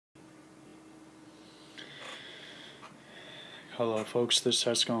Hello folks, this is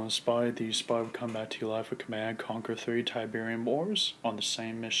Hexagon Spy. The Spy will come back to you live with Command Conquer 3 Tiberian Wars on the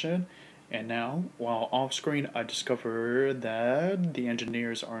same mission. And now, while off screen, I discover that the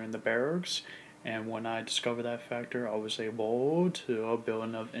engineers are in the barracks. And when I discovered that factor, I was able to build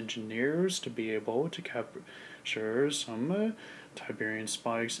enough engineers to be able to capture some Tiberian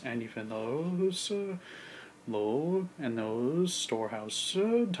spikes and even those low and those storehouse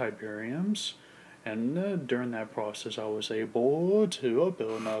Tiberiums. And during that process, I was able to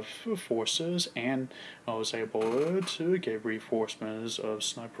build enough forces, and I was able to get reinforcements of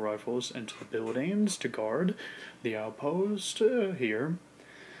sniper rifles into the buildings to guard the outpost here.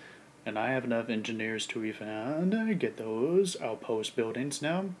 And I have enough engineers to even get those outpost buildings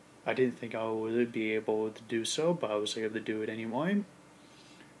now. I didn't think I would be able to do so, but I was able to do it anyway.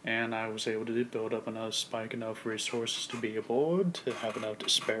 And I was able to build up enough spike, enough resources to be able to have enough to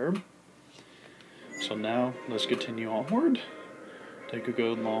spare. So now, let's continue onward. Take a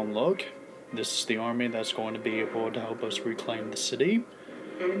good long look. This is the army that's going to be able to help us reclaim the city.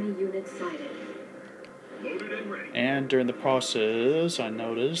 Enemy units sighted. Loaded and ready. And during the process, I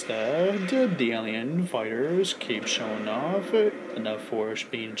noticed that the alien fighters keep showing off. Enough for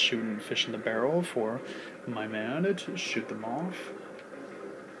being shooting fish in the barrel for my man to shoot them off.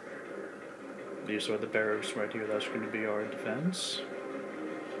 These are the barracks right here. That's going to be our defense.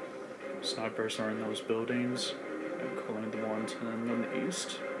 Snipers are in those buildings, including the ones in the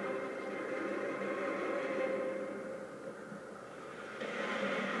east.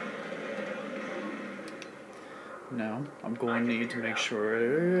 Now, I'm going to need to make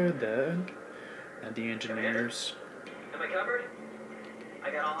sure that the engineers Am I covered?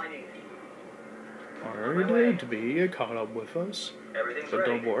 I got all I need. are to be caught up with us. Everything's But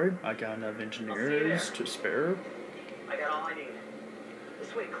ready. don't worry, I got enough engineers to spare. I got all I need.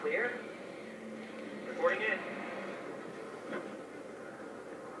 This way clear? Reporting in.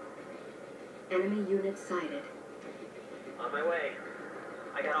 Enemy units sighted. On my way.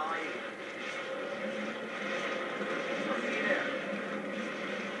 I got all I need. I'll see you there.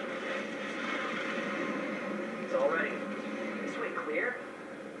 It's all ready. This way clear?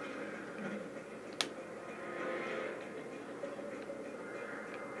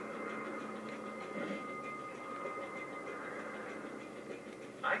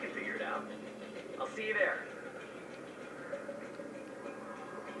 I can figure it out. I'll see you there.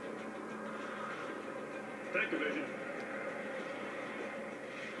 Tank division.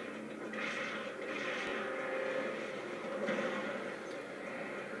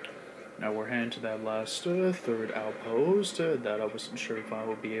 Now we're heading to that last third outpost that I wasn't sure if I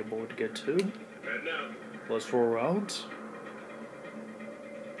would be able to get to. Heading out. Let's roll out.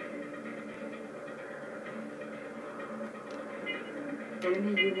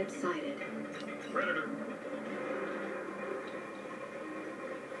 Enemy units sighted. Predator.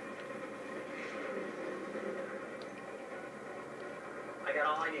 I got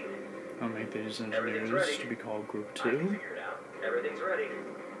all I need. I'll make these Everything's engineers ready. to be called Group I can 2. figure it out. Everything's ready.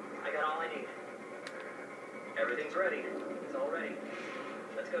 I got all I need. Everything's ready. It's all ready.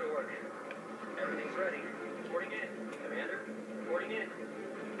 Let's go to work. Everything's ready. Reporting in. Commander. Reporting in.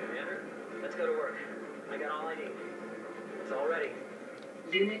 Commander. Let's go to work. I got all I need. It's all ready.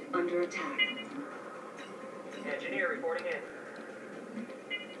 Unit under attack. Engineer reporting in.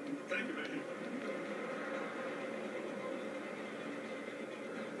 Tank division.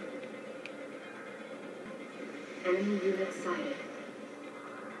 Enemy units sighted.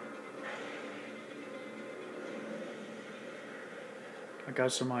 I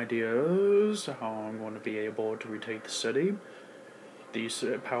got some ideas how I'm going to be able to retake the city. These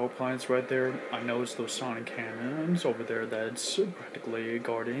power plants right there, I noticed those sonic cannons over there that's practically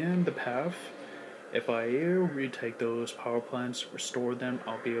guarding the path. If I retake those power plants, restore them,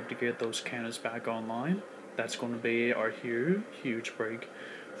 I'll be able to get those cannons back online. That's going to be our huge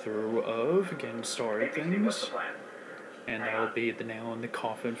breakthrough of getting started What's the things. plan? And that will be the nail in the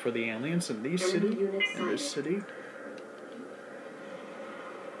coffin for the aliens in these Enemy units in this sighted. city.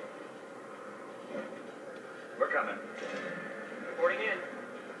 We're coming. Reporting in.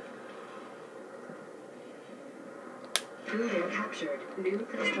 Building captured. New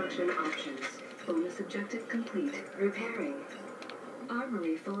construction options. Bonus objective complete. Repairing.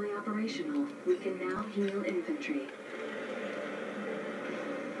 Armory fully operational. We can now heal infantry.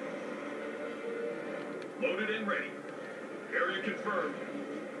 Loaded and ready. Area confirmed.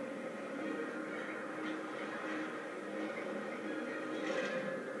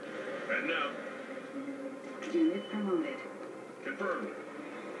 Heading out. Unit promoted. Confirmed.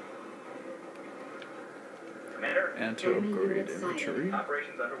 Commander, And to Enemy upgrade units infantry.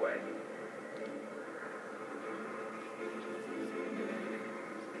 operations underway.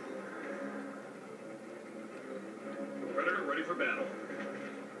 ready for battle.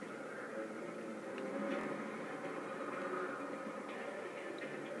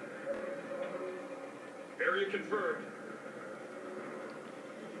 Area confirmed.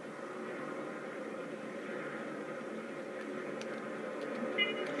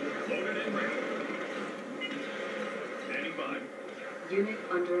 Loaded and ready. Standing by. Unit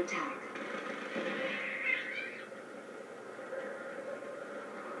under attack.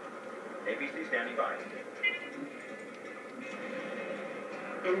 APC standing by.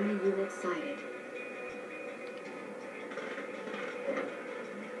 Enemy unit sighted.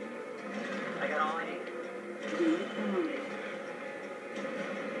 I got all I need. Unit promoted.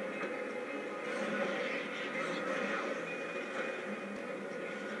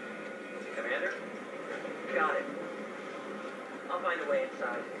 Commander? Got it. I'll find a way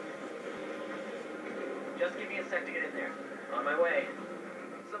inside. Just give me a sec to get in there. On my way.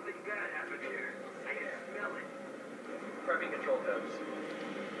 Something bad happened here. I can smell it. Prepping control codes.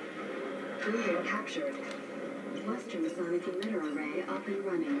 Building captured. Western sonic emitter array up and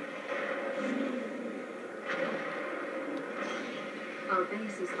running. Our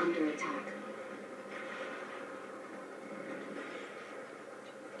base is under attack.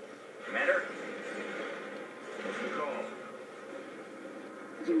 Commander? What's the call?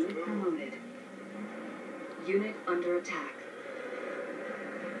 Unit promoted. Unit under attack.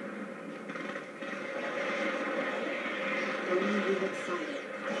 Enemy unit sighted.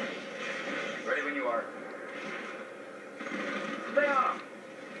 Ready when you are. Stay off!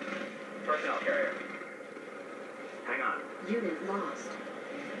 Personnel carrier. Hang on. Unit lost.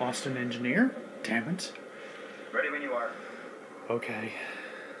 Lost an engineer? Damn it. Ready when you are. Okay.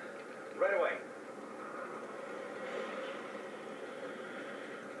 Right away.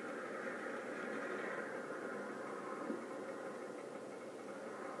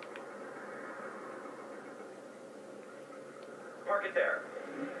 Park it there.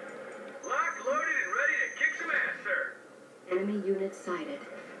 Locked, loaded, and ready to kick some ass, sir. Enemy unit sighted.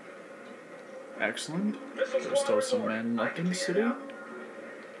 Excellent. Missile There's still some squad men left in the reporting. city.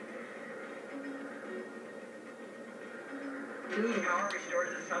 Building. Power restored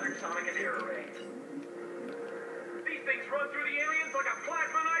to the southern sonic emitter array. These things run through the aliens like a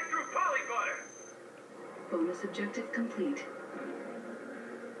plasma knife through poly butter. Bonus objective complete.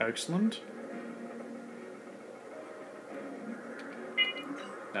 Excellent.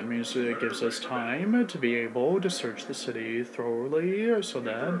 That means it gives us time to be able to search the city thoroughly so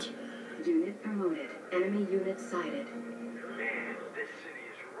that... Unit promoted. Enemy unit sighted. Man, this city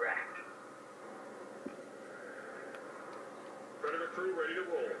is wrecked. Predator crew ready to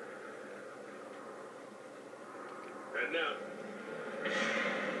roll. Heading out.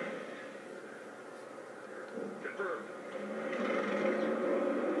 Confirmed.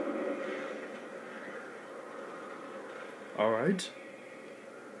 Alright.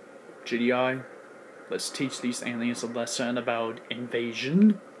 GDI, let's teach these aliens a lesson about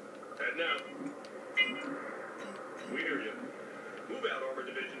invasion. Heading out. We hear you. Move out, Armor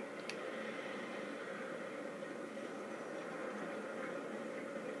Division.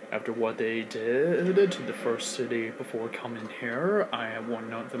 After what they did to the first city before coming here, I want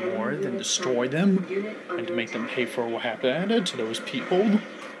nothing more than destroy them and to make them pay for what happened to those people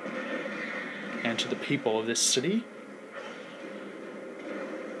and to the people of this city.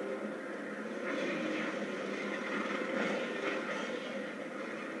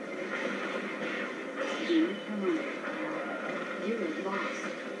 Unit promoted. Unit lost.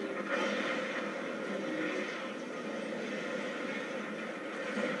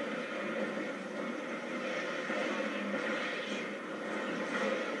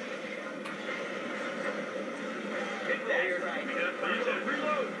 Hit that. You're right. Reload.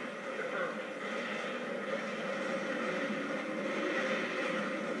 Reload. Confirmed.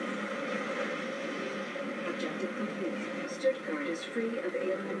 Objective complete. Stuttgart is free of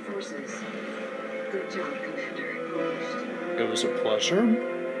alien forces. Good job, Commander. It was a pleasure.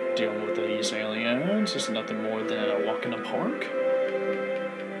 Dealing with these aliens is nothing more than a walk in the park.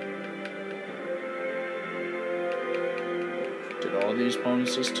 Did all these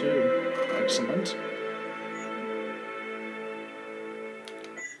bonuses too. Excellent.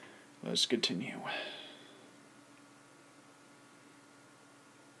 Let's continue.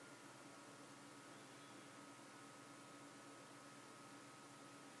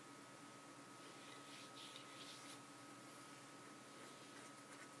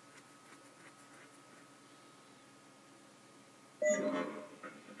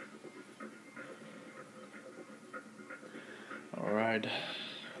 Alright,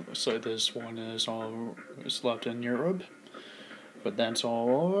 looks like this one is left in Europe. But that's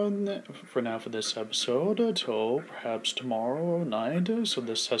all for now for this episode. Till perhaps tomorrow night. So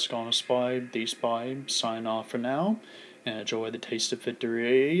this has gone a spy. The spy sign off for now, and enjoy the taste of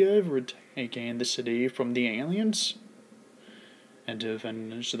victory, retaking the city from the aliens, and to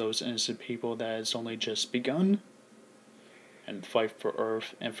avenge those innocent people that has only just begun. And the fight for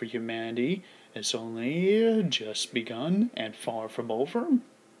Earth and for humanity is only just begun and far from over.